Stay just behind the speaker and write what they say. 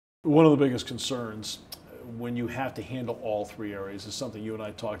One of the biggest concerns when you have to handle all three areas is something you and I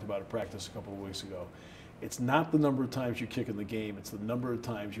talked about at practice a couple of weeks ago. It's not the number of times you kick in the game, it's the number of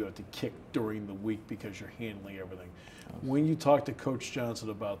times you have to kick during the week because you're handling everything. When you talked to Coach Johnson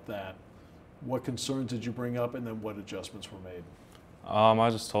about that, what concerns did you bring up and then what adjustments were made?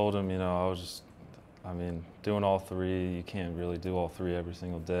 I just told him, doing all three, you can't really do all three every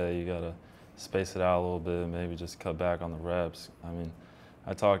single day. You got to space it out a little bit, maybe just cut back on the reps.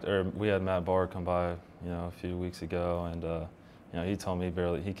 We had Matt Barr come by, a few weeks ago, and he told me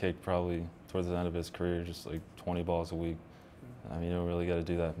he kicked probably towards the end of his career just like 20 balls a week. You don't really got to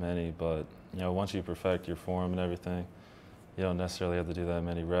do that many, but once you perfect your form and everything, you don't necessarily have to do that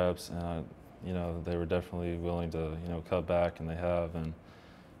many reps. And they were definitely willing to cut back, and they have, and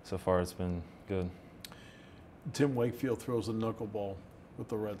so far it's been good. Tim Wakefield throws a knuckleball with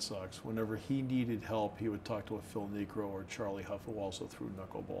the Red Sox. Whenever he needed help, he would talk to a Phil Necro or Charlie Huff, who also threw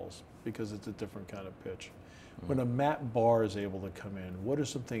knuckleballs, because it's a different kind of pitch. When a Matt Barr is able to come in, what are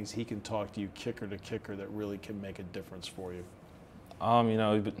some things he can talk to you kicker to kicker that really can make a difference for you?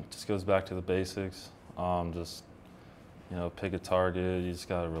 It just goes back to the basics. Pick a target, you just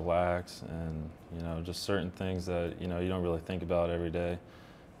got to relax, and, just certain things that, you don't really think about every day.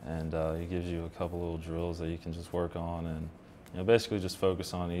 And he gives you a couple little drills that you can just work on, and, basically just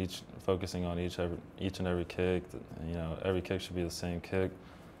focusing on each and every kick. Every kick should be the same kick.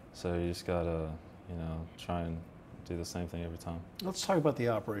 So you just got to, try and do the same thing every time. Let's talk about the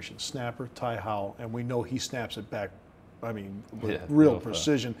operation. Snapper, Ty Howell, and we know he snaps it back, with real real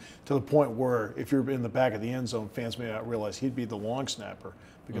precision, to the point where if you're in the back of the end zone, fans may not realize he'd be the long snapper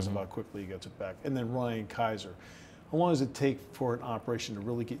because of how quickly he gets it back. And then Ryan Kaiser. How long does it take for an operation to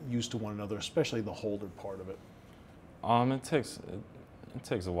really get used to one another, especially the holder part of it? It takes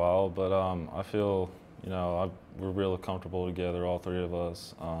a while, but I feel we're really comfortable together, all three of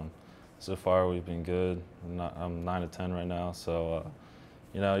us. So far we've been good. I'm 9 to 10 right now, so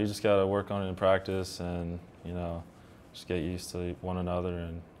you just got to work on it in practice, and just get used to one another,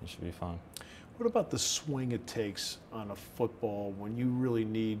 and you should be fine. What about the swing it takes on a football when you really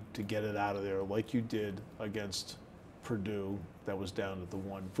need to get it out of there, like you did against Purdue, that was down at the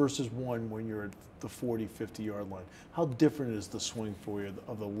 1, versus one when you're at the 40, 50-yard line? How different is the swing for you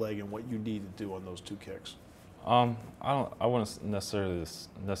of the leg and what you need to do on those two kicks? I wouldn't necessarily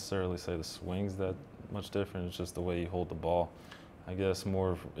say the swing's that much different. It's just the way you hold the ball. I guess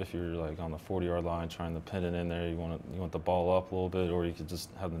more if you're like on the 40-yard line trying to pin it in there, you want the ball up a little bit, or you could just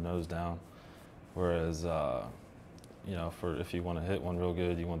have the nose down. Whereas if you want to hit one real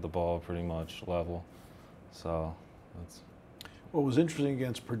good, you want the ball pretty much level. So that's. What was interesting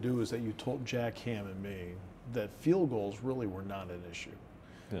against Purdue is that you told Jack Ham and me that field goals really were not an issue.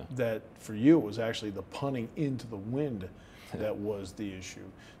 Yeah. That for you it was actually the punting into the wind that was the issue.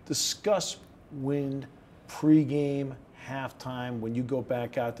 Discuss wind pregame, halftime, when you go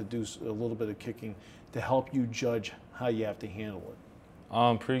back out to do a little bit of kicking to help you judge how you have to handle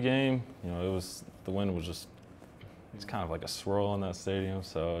it. Pre-game, the wind was just, it's kind of like a swirl in that stadium,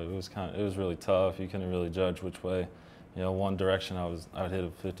 so it was really tough. You couldn't really judge which way. One direction I would hit a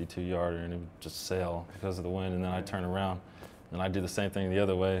 52-yarder and it would just sail because of the wind, and then I'd turn around and I'd do the same thing the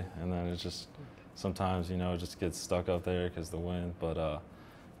other way, and then it's just sometimes it just gets stuck up there because of the wind. But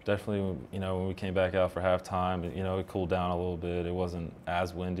definitely, when we came back out for halftime, it cooled down a little bit. It wasn't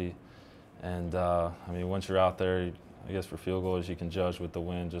as windy, and once you're out there, I guess for field goals, you can judge with the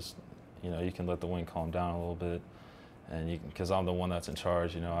wind. Just you can let the wind calm down a little bit, and because I'm the one that's in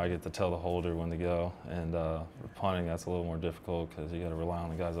charge, I get to tell the holder when to go. And for punting, that's a little more difficult because you got to rely on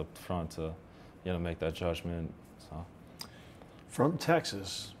the guys up front to make that judgment. So. From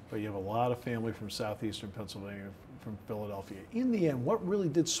Texas, but you have a lot of family from southeastern Pennsylvania, from Philadelphia. In the end, what really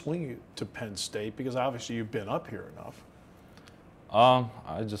did swing you to Penn State? Because obviously you've been up here enough.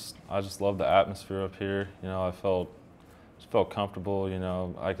 I just love the atmosphere up here. I felt comfortable.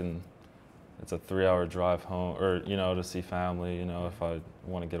 It's a 3-hour drive home, or to see family. If I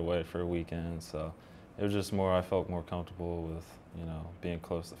want to get away for a weekend, so it was just more. I felt more comfortable with being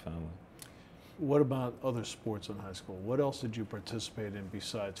close to family. What about other sports in high school? What else did you participate in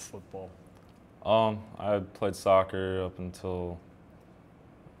besides football? I played soccer up until.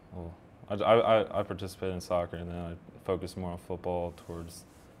 I participated in soccer, and then I focused more on football towards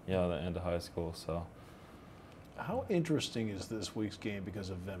the end of high school. So. How interesting is this week's game because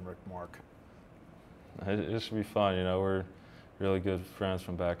of Venrick Mark? It should be fun. We're really good friends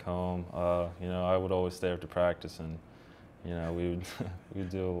from back home. I would always stay after practice, and we'd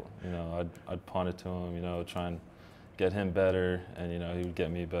do. I'd punt it to him. Try and get him better, and he would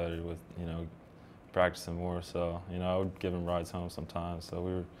get me better with practicing more. So, you know, I would give him rides home sometimes. So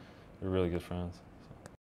we were really good friends.